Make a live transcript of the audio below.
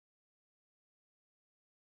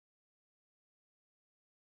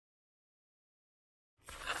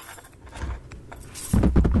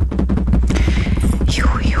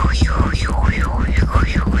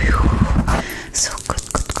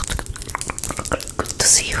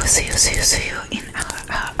see you in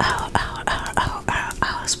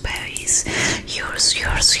our space.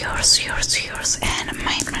 Yours, and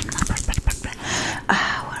my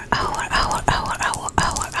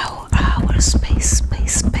our space.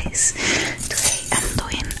 Today I'm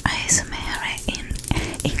doing ASMR in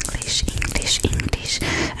English,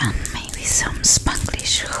 and maybe some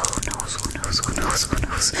Spanglish. Who knows?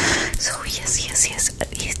 So yes.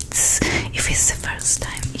 If it's the first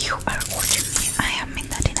time you are watching me, I am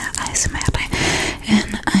Mindarina ASMR,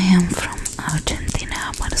 and I am from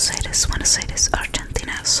Argentina, Buenos Aires,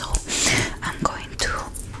 Argentina. So I'm going to,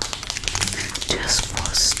 just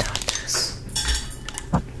for starters,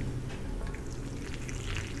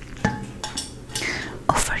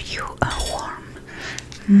 offer you a warm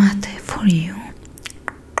mate for you.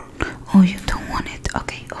 Oh, you don't want it?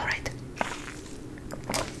 Okay, alright.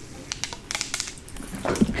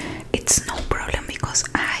 It's no problem because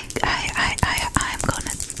I'm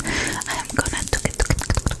gonna do it.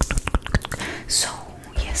 So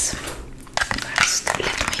yes, first let me.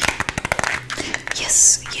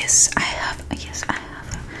 Yes, I have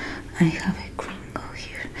a gringo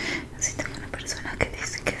here. Así tengo una persona que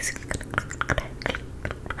dice que es.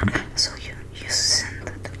 So you send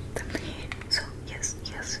them here. So yes.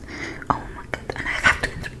 Oh my god, and I have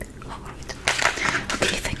to interpret. Alright.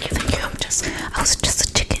 Okay, thank you. I was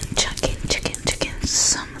just checking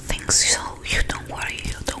some things, so you don't worry.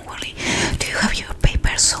 Do you have your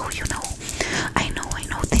paper? So you know. I know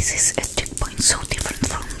this is a checkpoint so different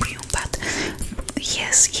from you, but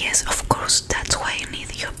yes, of course, that's why I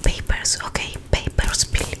need your papers. Okay, papers,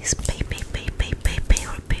 please.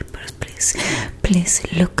 Papers, please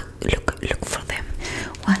look for them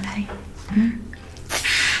while I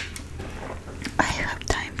have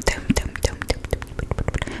time.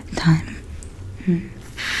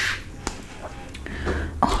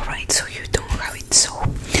 Alright, so you don't have it, so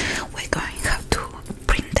we're going to have to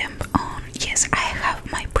print them on. Yes, I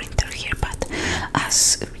have my printer here, but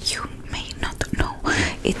as you may not know,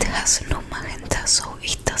 it has no magenta, so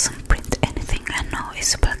it doesn't print anything. I know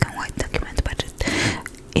it's a black and white document, but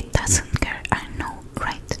it doesn't care, I know,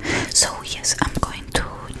 right? So yes, I'm going to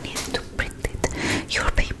need to print it. Your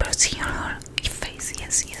papers in your face,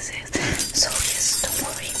 yes. So yes,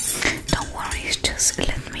 don't worry, just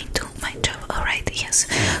let me do my job. Alright, yes.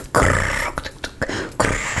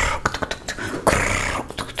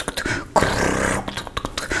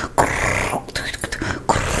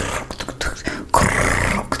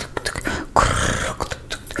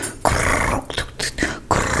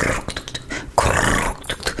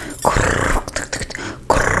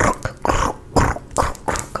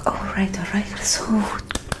 Alright, so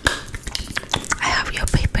I have your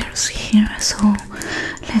papers here, so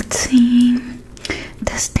let's see.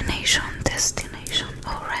 Destination.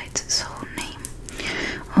 Alright, so name.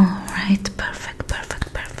 Alright, perfect.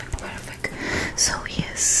 So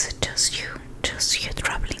yes, just you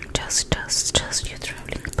traveling, just you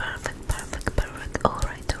traveling. Perfect.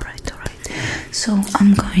 Alright. So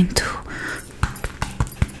I'm going to.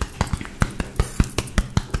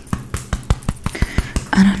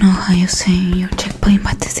 I don't know how you say your checkpoint,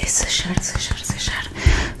 but this is share.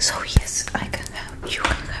 So yes, I can have, you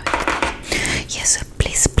can have it. Yes,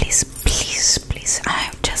 please. I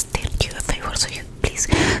have just did you a favor, so you please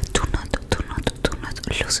do not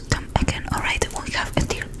lose them again. Alright, we have a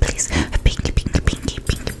deal, please. A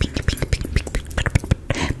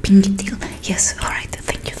pinky deal. Yes, alright.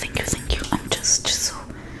 Thank you. I'm just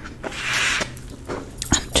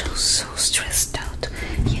so stressed out.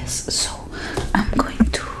 Yes, so I'm going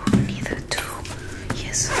to need to.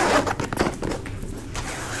 Yes,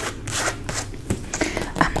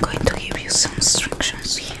 I'm going to give you some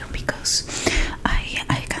instructions here because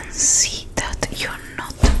I can see that you're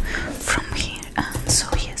not from here, and so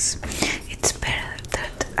yes, it's better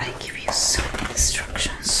that I give you some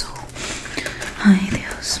instructions. So, ay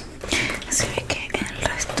Dios, se ve que el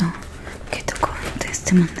resto que tocó antes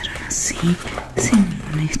te mandaron así, sin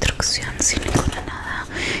ninguna instrucción, sin ninguna nada,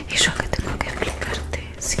 y yo que tengo que explicarte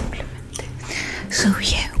simplemente. So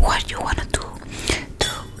yeah, what you wanna do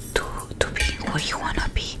to be where you wanna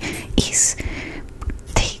be is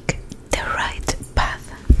take the right path.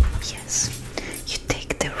 Yes, you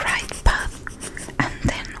take the right path, and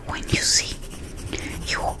then when you see,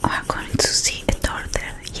 you are going to see a door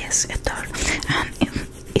there. Yes, a door, and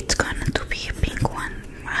it's gonna to be a pink one.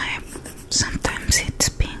 Sometimes it's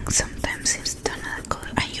pink, sometimes it's another color,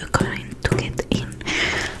 and you're going to get in.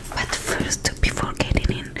 But first, before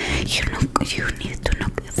getting in, you need to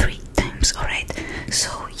knock 3 times.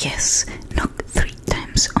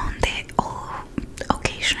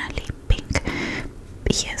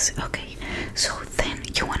 Okay, so then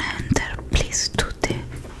you wanna enter, please do the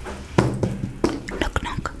knock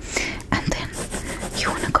knock, and then you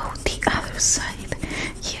wanna go the other side.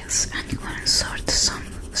 Yes, and you wanna sort some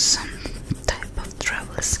type of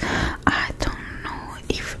troubles. I don't know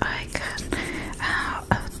if I can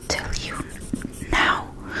tell you now,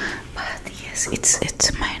 but yes, it's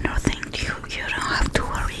a minor thing. You don't have to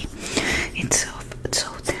worry. It's so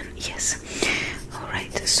then yes. All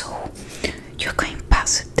right, so you're going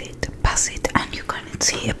pass it, and you're gonna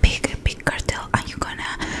see a big cartel, and you can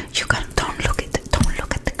don't look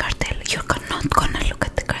at the cartel. You're not gonna look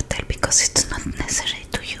at the cartel because it's not necessary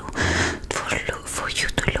to you for you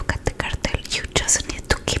to look at the cartel. You just need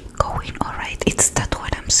to keep going. All right, it's that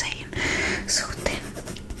what I'm saying. So then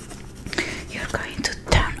you're going to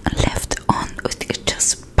turn left on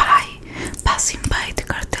just passing by the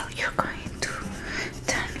cartel. You're going to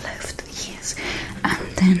turn left, yes, and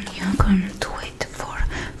then you're going to wait for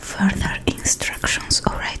further instructions.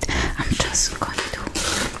 All right, I'm just going to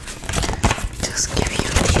just give you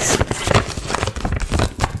this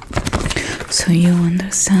so you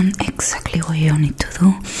understand exactly what you need to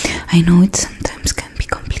do. I know it sometimes can be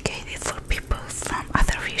complicated for people from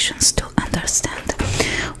other regions to understand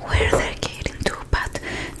where they're getting to, but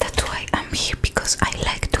that's why I'm here, because I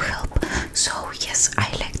like to help. So yes,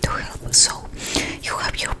 I like to help. So you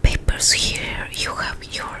have your papers here, you have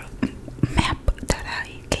your map that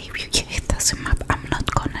I gave you. Yeah, that's a map. I'm not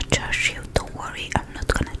gonna charge you, don't worry, I'm not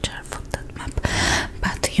gonna charge for that map,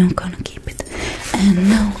 but you're gonna keep it. And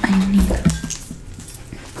now I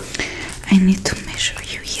need to measure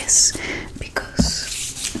you, yes,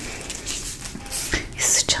 because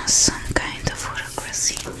it's just some kind of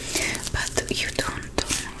aggressive, but you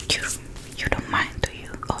don't mind, do you?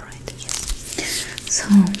 Alright, yes. So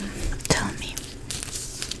tell me,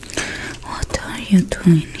 what are you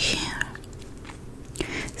doing here?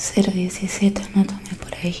 017, anótame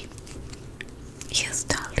por ahí. Yes,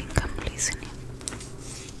 darling, I'm listening.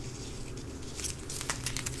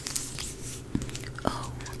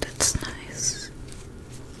 Oh, that's nice.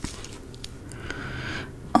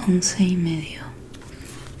 11:30.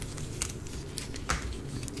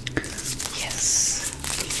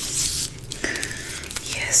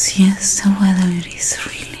 Yes, the weather is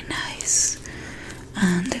really nice,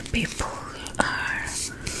 and the people are,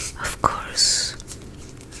 of course,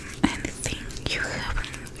 anything you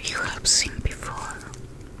have seen before.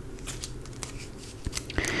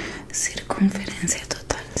 Circunferencia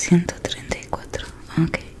total 134.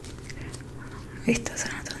 Ok, estás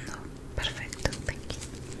anotando. Perfecto, thank you.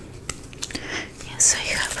 Yes, I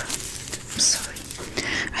have. I'm sorry,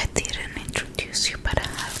 I didn't introduce you, but I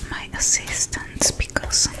have my assistants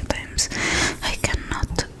because sometimes I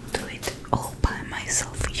cannot do it all by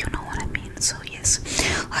myself. You know what I mean? So yes,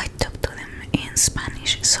 I talk to them in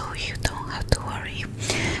Spanish, so you don't have to worry.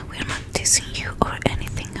 We're not teasing you or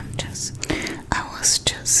anything. I was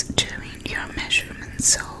just doing your measurements.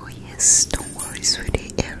 So yes, don't worry,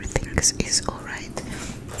 sweetie. Everything is all right.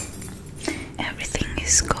 Everything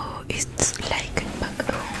is it's like back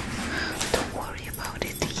home. Don't worry about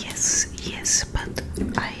it. Yes, but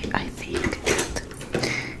I think that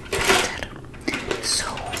better.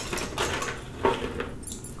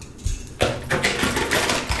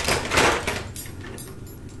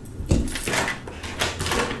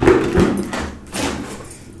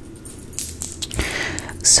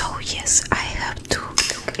 So yes, I have to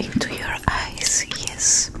look into your eyes.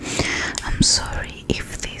 Yes, I'm sorry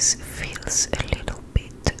if this feels a little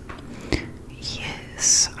bit,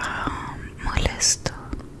 yes, molesto.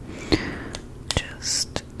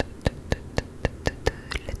 Just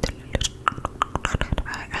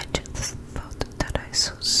I just thought that I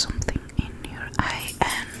saw something in your eye,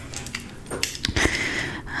 and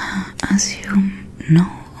as you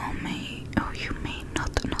know, or you may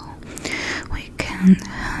not know, we can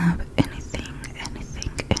have anything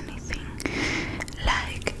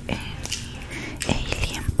like any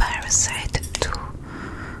alien parasite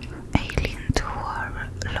alien to our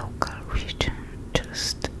local region,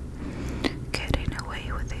 just getting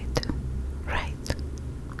away with it, right?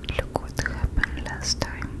 Look what happened last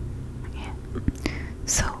time. Yeah.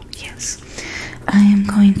 So yes, I am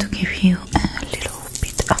going to give you a little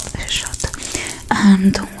bit of a shot,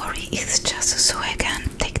 and don't worry, it's just so I can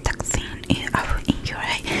take that thing in your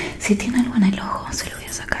eye. Si tiene algo en el ojo, se lo voy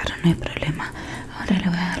a sacar, no hay problema. Ahora le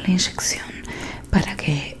voy a dar la inyección para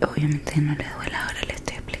que obviamente no le duela. Ahora le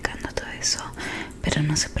estoy explicando todo eso, pero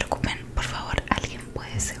no se preocupen, por favor, alguien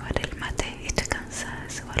puede cebar el mate. Estoy cansada de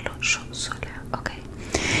cebarlo yo sola, okay?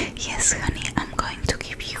 Yes, honey, I'm going to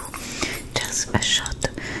give you just a shot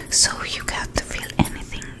so you can't feel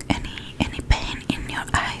anything, any pain in your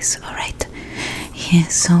eyes, alright.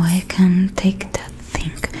 Yes, so I can take that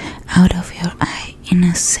thing out of your eye in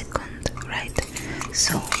a second, right?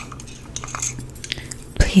 So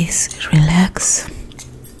please relax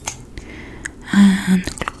and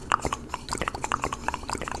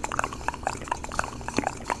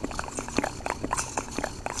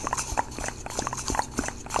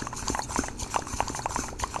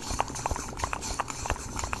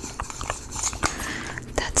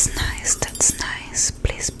that's nice.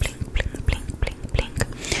 Please blink, blink, blink, blink, blink.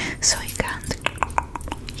 So I can't.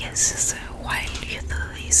 Yes, so while you do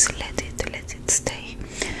this, let it stay.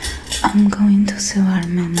 I'm going to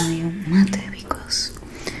cebarme my mate because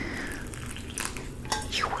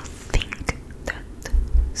you will think that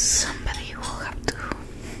somebody will have to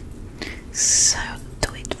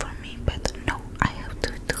do it for me, but no, I have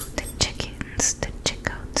to do the check-ins, the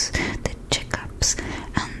checkouts, the checkups,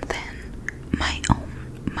 and then my own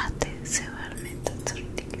mate cebarme. That's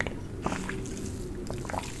ridiculous.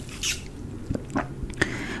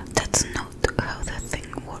 That's not how the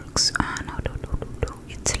thing works. No.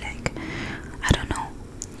 It's like, I don't know.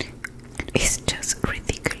 It's just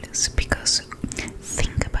ridiculous because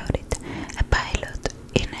think about it. A pilot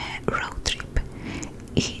in a road trip,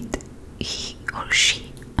 he or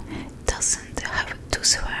she doesn't have to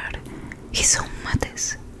cebar his own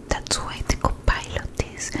mates. That's why the co-pilot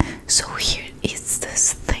is. So here is the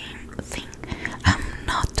same thing. I'm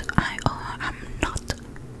not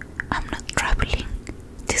traveling.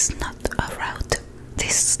 This is not a route.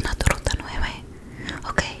 This is not Ruta 9.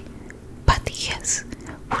 Okay, but yes,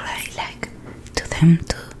 would I like to them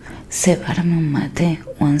to cebarme un mate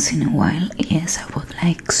once in a while? Yes, I would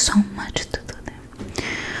like so much to do them.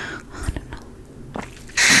 I don't know.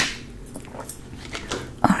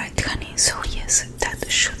 Alright, honey, so yes, that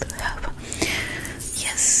should have.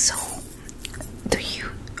 Yes, so do you?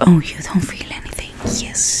 Oh, you don't feel anything?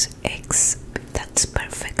 Yes, that's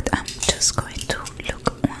perfect. I'm just going to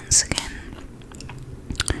look once again.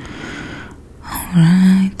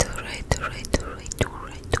 Alright.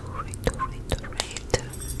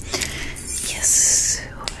 Yes,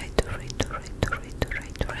 alright.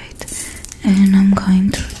 And I'm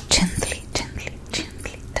going to gently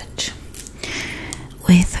touch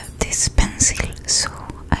with this pencil so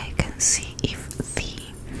I can see if the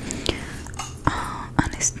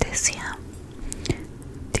anesthesia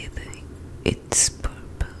did its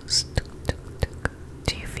purpose.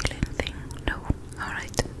 Do you feel anything? No.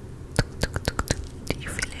 Alright. Do you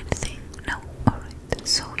feel anything? No. Alright.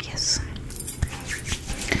 So yes,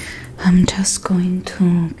 I'm just going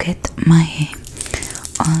to get my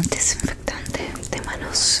desinfectante de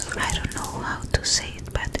manos. I don't know how to say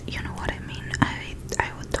it, but you know what I mean. I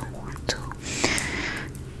don't want to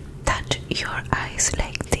touch your eyes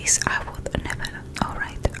like this. I would never.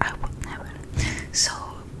 Alright, I would never. So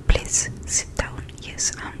please sit down.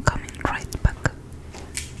 Yes, I'm coming right back.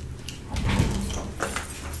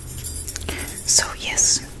 So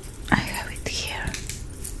yes, I have it here.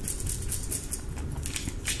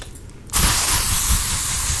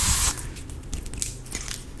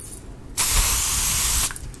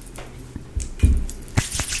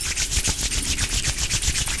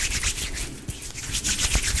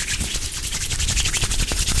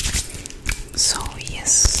 So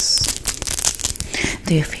yes,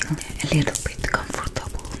 do you feel a little bit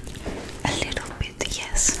comfortable? A little bit,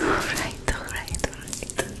 yes. Alright.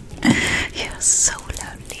 You're so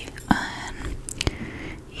lovely. And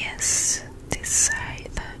yes, this side,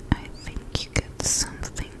 I think you get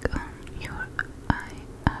something on your eye.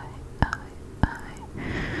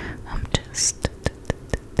 I'm just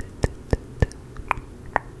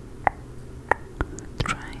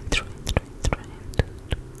trying to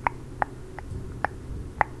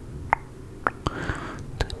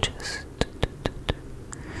just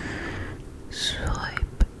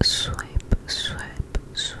swipe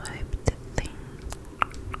the thing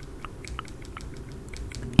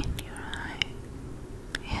in your eye.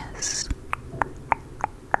 Yes.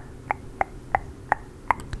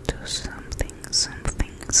 Do something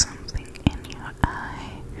in your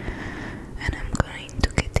eye, and I'm going to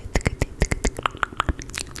get it.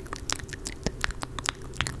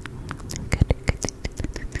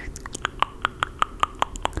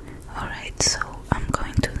 Alright, so I'm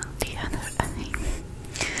going to do the other eye,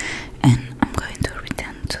 and I'm going to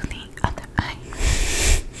return to the other eye.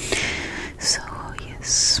 So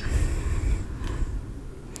yes,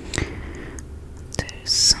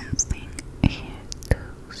 there's something here too,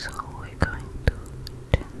 so we're going to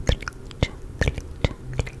gently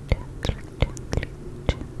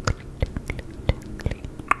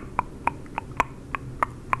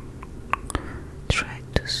try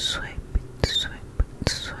to swipe it.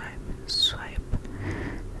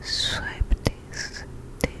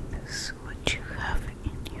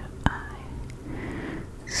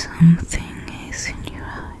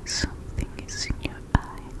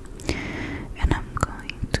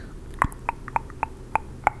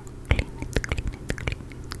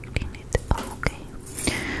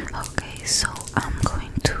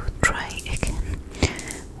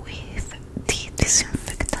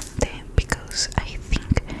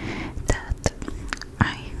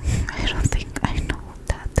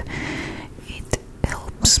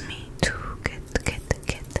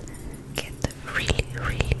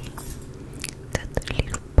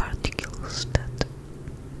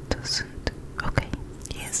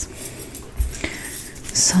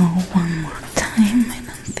 So one more time, and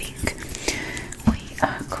I think we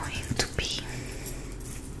are going to be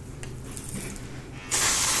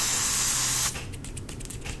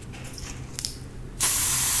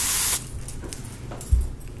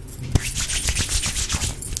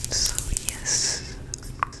so yes.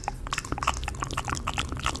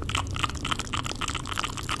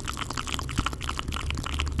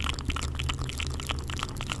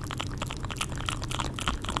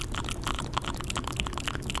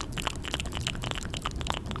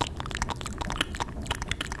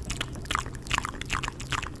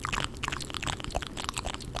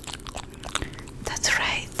 That's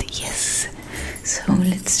right, yes. So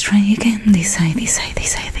let's try again. This side, this side,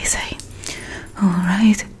 this side, this side.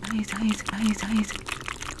 Alright.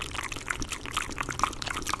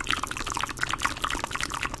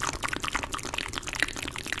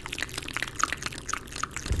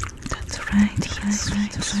 That's right, yes,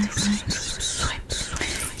 right.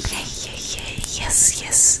 Yeah,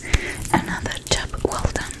 yes. Another job, well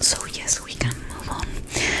done. So yes, we can move on.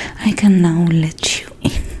 I can now let you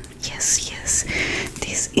in. Yes.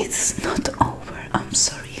 This is not over. I'm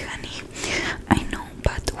sorry, honey. I know,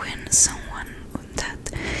 but when someone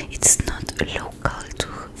that it's not local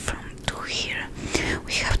to here,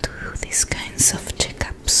 we have to do these kinds of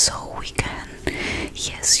checkups so we can,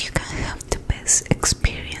 yes, you can have the best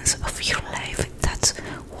experience of your life. That's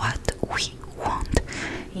what we want.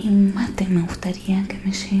 Y mate, me gustaría que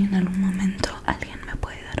me llegue en algún momento. ¿Alguien me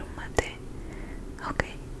puede dar un mate?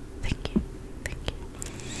 Okay, thank you.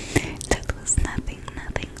 That was nothing.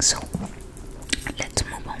 So let's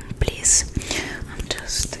move on, please. I'm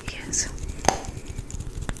just, yes.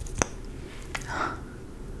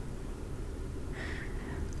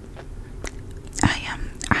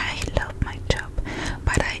 I love my job,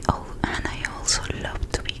 but I also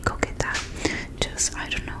love to be coqueta. Just, I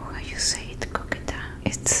don't know how you say it, coqueta.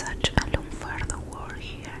 It's such a lunfardo word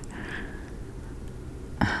here.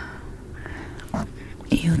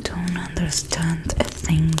 You don't understand a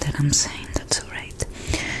thing that I'm saying, that's alright.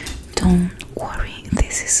 Don't worry,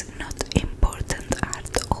 this is not important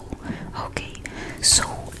at all. Okay, so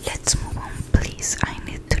let's move on, please. I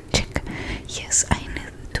need to check. Yes, I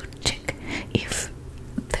need to check if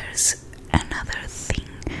there's another thing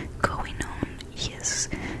going on. Yes,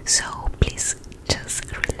 so please just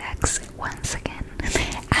relax once again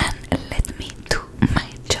and let me do my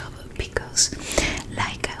job, because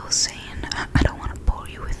like I was saying, I don't want to bore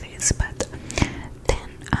you with this, but then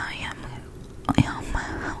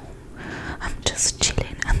I'm just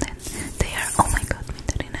chilling, and then they are, oh my god,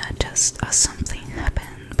 Mindarina, just something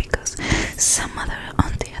happened, because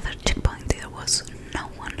on the other checkpoint there was no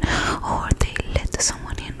one, or they let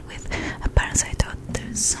someone in with a parasite, or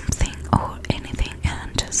there's something or anything, and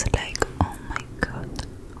I'm just like, oh my god,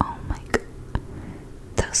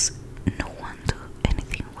 does no one do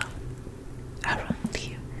anything well around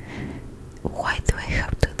here? Why do I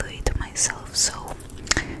have to do it myself? So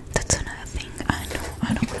that's another thing. I know,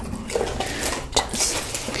 I don't want to move it. Just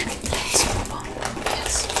let's move on.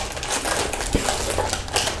 Yes.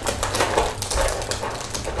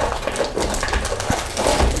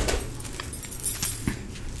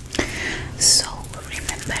 So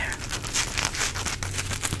remember,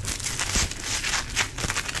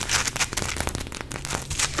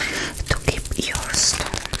 to keep your stone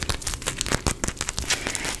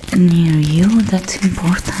near you. That's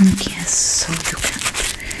important, yes, so you can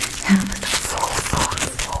have the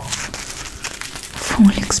full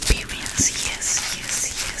experience. Yes.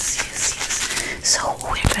 So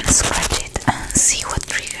we're gonna scratch it and see what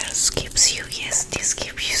triggers gives you. Yes, this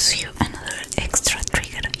gives you another extra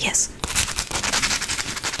trigger. Yes,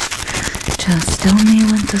 just tell me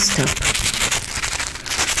when to stop.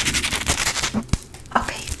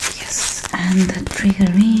 Okay, yes, and the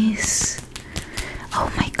trigger is, oh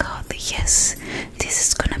my god, yes, this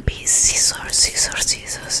is gonna be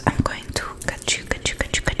scissors. I'm going to cut you the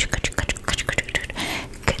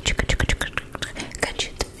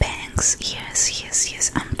bangs.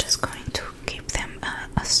 Yes, I'm just going to keep them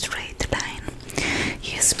a straight line.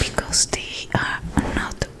 Yes, because they are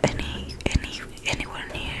not anywhere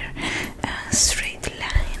near a straight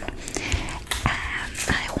line, and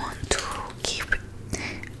I want to keep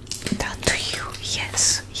that to you.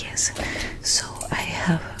 Yes, so I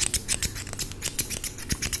have,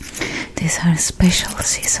 these are special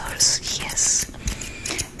scissors. Yes,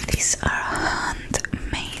 these are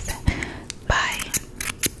handmade by,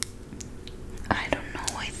 I don't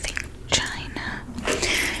know, I think China,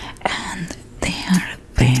 and they are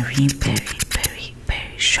very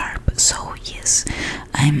sharp. So yes,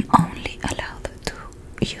 I'm only allowed to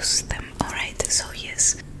use them. Alright, so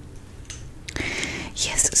yes,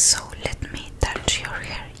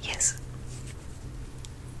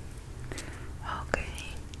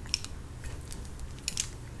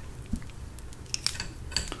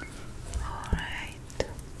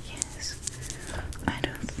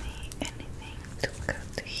 to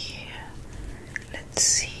cut here. Let's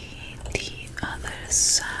see the other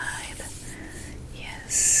side.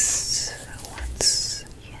 Yes,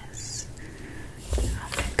 yes. Oh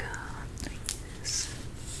my god, yes.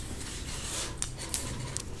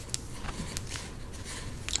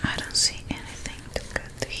 I don't see anything to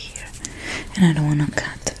cut here, and I don't want to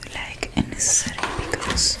cut like unnecessary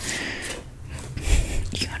because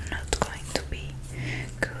you're not going to be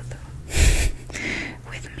good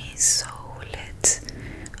with me. So let's.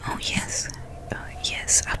 Oh yes,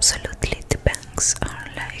 yes, absolutely. The bangs are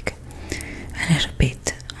like a little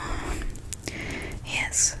bit.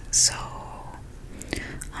 Yes, so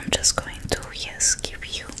I'm just going to give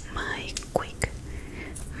you my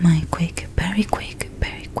quick, very quick.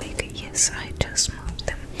 Yes, I just moved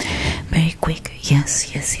them very quick. Yes.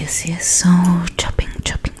 So chopping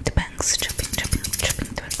the bangs, chopping the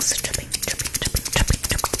bangs, chopping,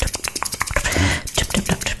 chop.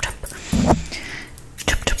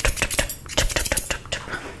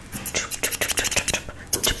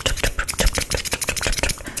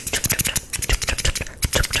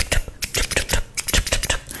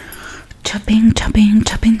 Chopping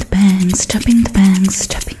the bangs,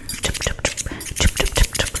 chopping.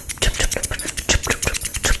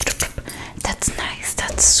 That's nice,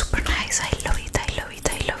 that's super nice. I love it.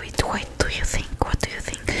 What do you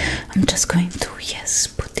think? I'm just going to,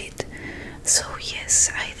 put it. So,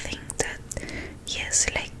 I think that,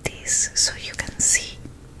 like this, so you can see.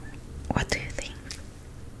 What do you think?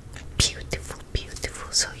 Beautiful.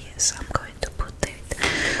 So, I'm going to put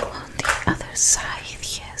it on the other side,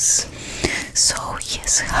 So,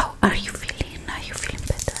 how are you feeling? Are you feeling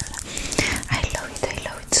better? I love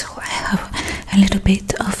it. So, I have a little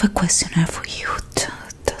bit of a questionnaire for you.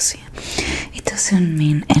 It doesn't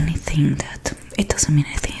mean anything.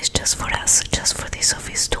 It's just for us, just for this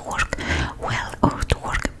office to work well or to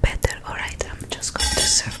work better. Alright, I'm just going to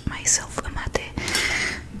serve myself a mate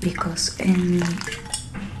because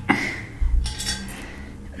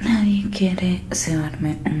nadie quiere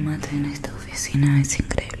cebarme un mate en esta oficina. Es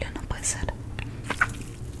increíble, no puede ser.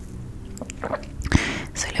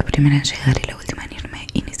 Soy la primera en llegar y la última en irme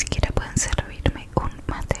y ni siquiera pueden servirme un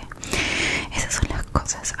mate. Esas son las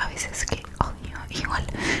cosas a veces que odio. Igual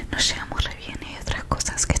nos llevamos re bien y hay otras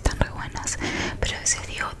cosas que están re buenas, pero a veces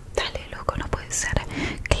digo, dale loco, no puede ser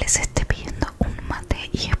que les esté pidiendo un mate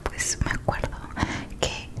y después me acuerdo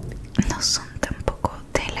que no son tampoco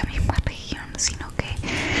de la misma región, sino que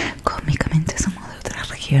cómicamente somos de otras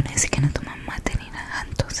regiones y que no toman mate ni nada,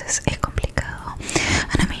 entonces es complicado.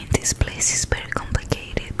 And I mean, this place is very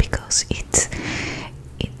complicated because it's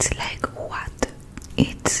like what?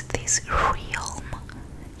 It's this realm.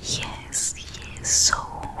 Yes. So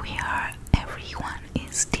everyone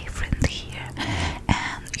is different here,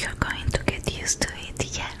 and you're going to get used to it.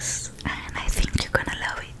 Yes, and I think you're gonna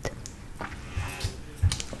love it.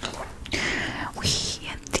 We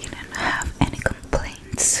didn't have any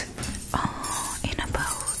complaints in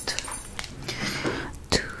about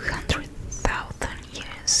 200,000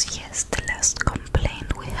 years. Yes, the last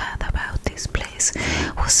complaint we had about this place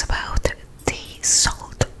was about the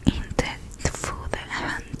salt in the food,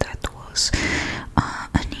 and that was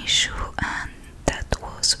an issue, and that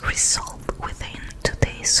was resolved within 2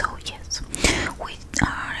 days. So yes, we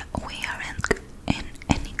aren't in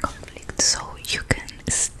any conflict, so you can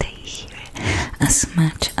stay here as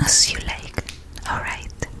much as you like. Alright,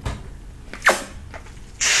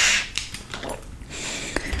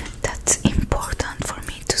 that's important for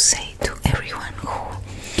me to say to everyone who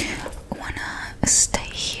wanna stay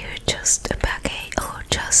here, just a package or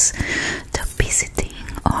just the visiting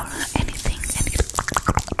or anything.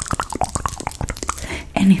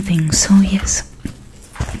 So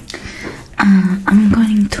I'm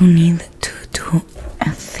going to need to do a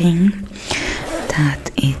thing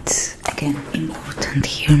that it's again important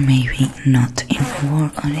here, maybe not in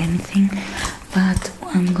war or anything, but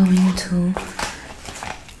I'm going to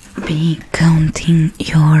be counting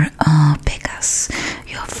your pecas,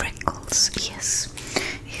 your freckles. Yes,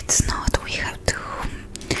 it's not, we have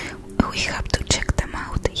to check them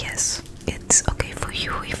out. Yes, it's okay for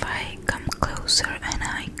you if I come closer and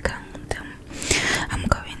I count them. I'm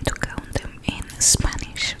going to count them in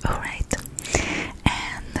Spanish, alright?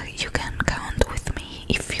 And you can count with me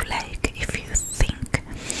if you like, if you think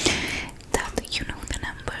that you know the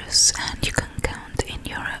numbers, and you can count in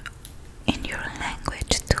your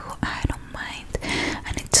language too. I don't mind,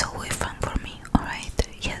 and it's always fun for me. Alright,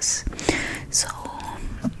 yes.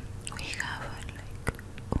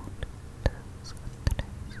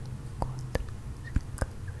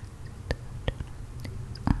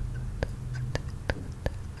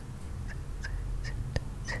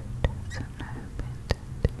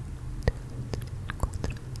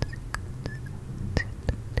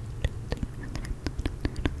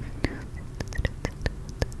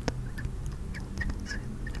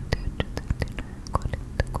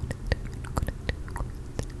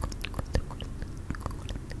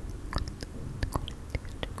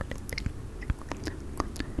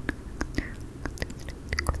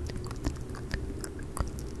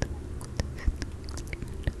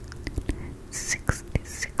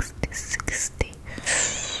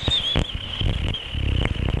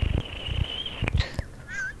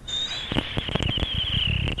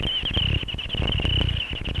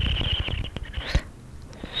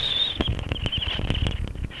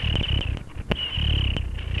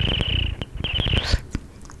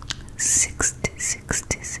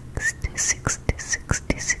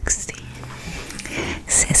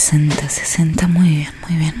 60. Muy bien,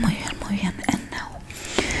 muy bien, muy bien, muy bien. And now,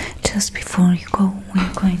 just before you go,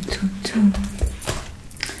 we're going to do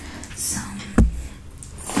some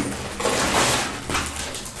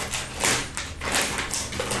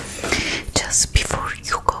just before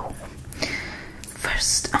you go.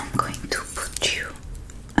 First, I'm going to put you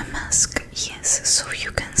a mask, yes, so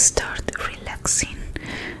you can start relaxing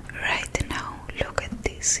right now. Look at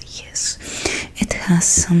this, yes. It has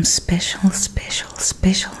some special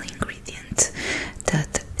ingredients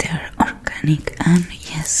that they're organic and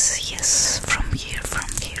yes, from here.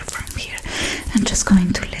 I'm just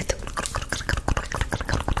going to let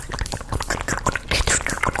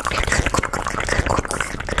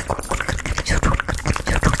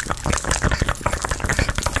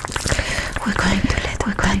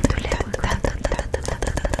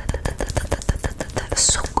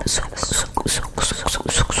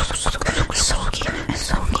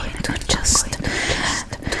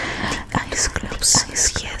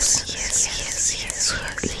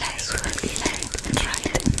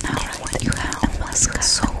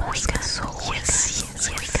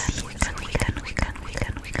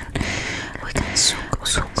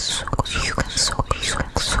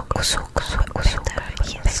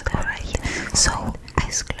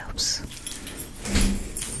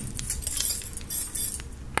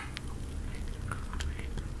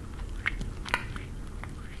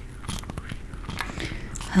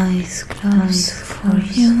eyes closed for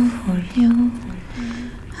you,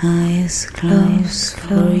 eyes closed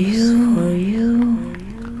for you.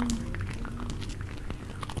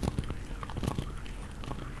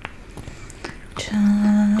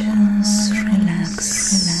 Just relax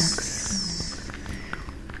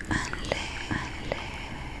and let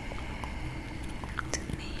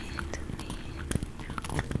me.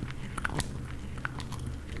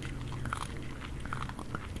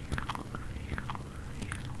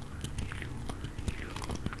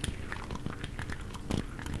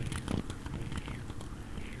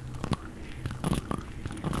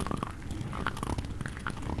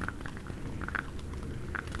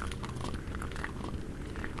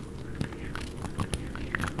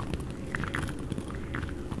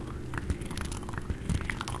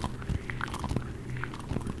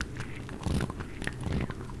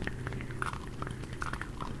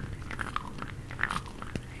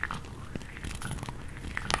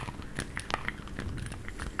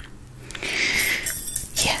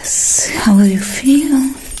 How do you feel?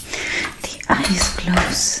 The eyes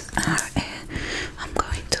closed are. I'm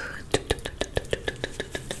going to.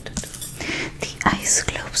 The eyes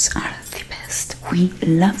closed are the best. We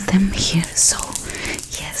love them here. So,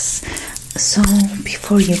 yes. So,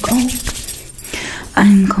 before you go,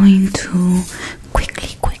 I'm going to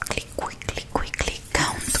quickly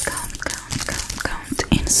count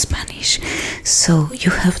in Spanish. So,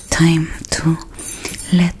 you have time to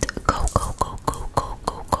let go.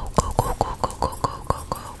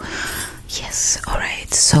 Yes,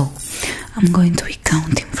 alright, so I'm going to be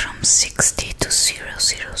counting from 60 to 0.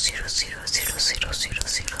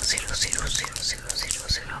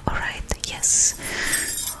 Alright, yes.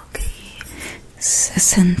 Okay.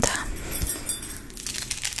 60.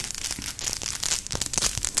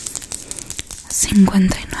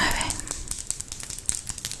 59.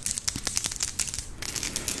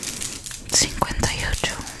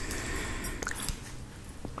 58.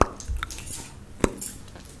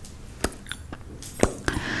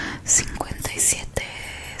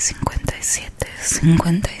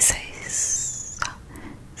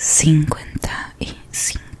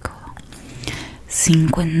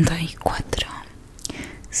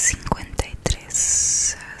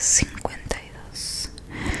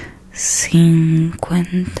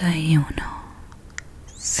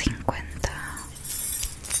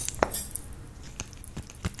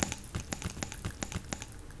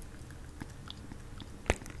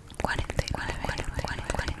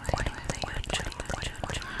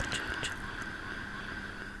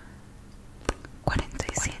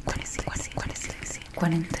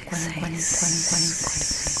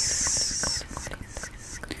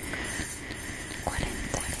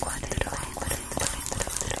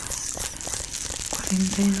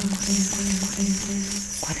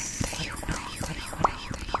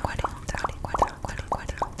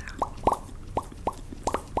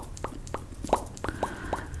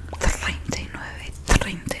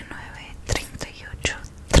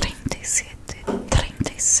 57,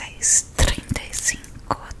 56,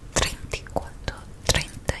 55, 54,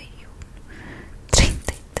 53,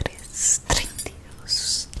 52, 51,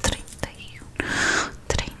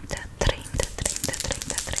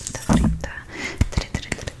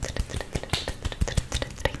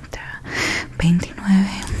 50. 29,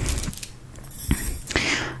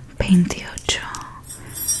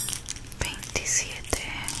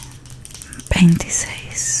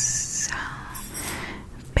 26,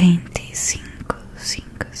 25,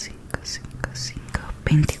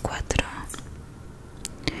 24,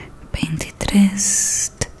 23,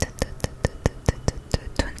 22,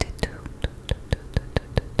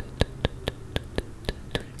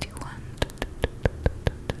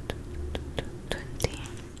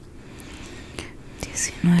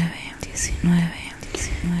 21, 20, 19,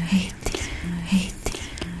 18,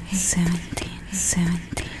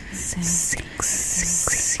 17, 16,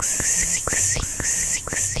 15,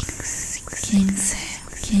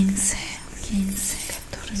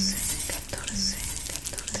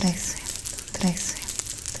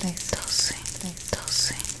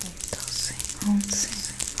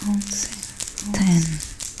 14, 13,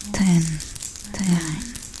 12, 11, 10,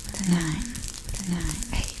 9,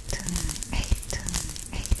 8,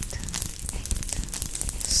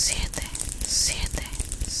 7,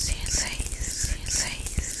 6,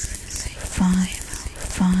 5,